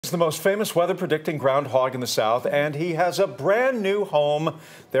He's the most famous weather predicting groundhog in the South, and he has a brand new home.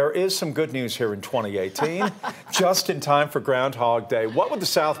 There is some good news here in 2018, just in time for Groundhog Day. What would the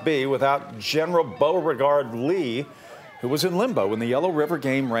South be without General Beauregard Lee, who was in limbo when the Yellow River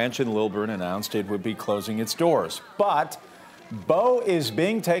Game Ranch in Lilburn announced it would be closing its doors? But Beau is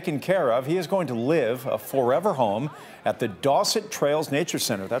being taken care of. He is going to live a forever home at the Dauset Trails Nature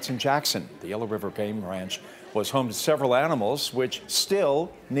Center. That's in Jackson. The Yellow River Game Ranch was home to several animals which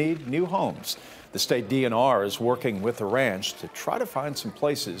still need new homes. The state DNR is working with the ranch to try to find some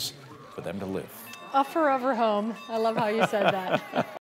places for them to live. A forever home. I love how you said that.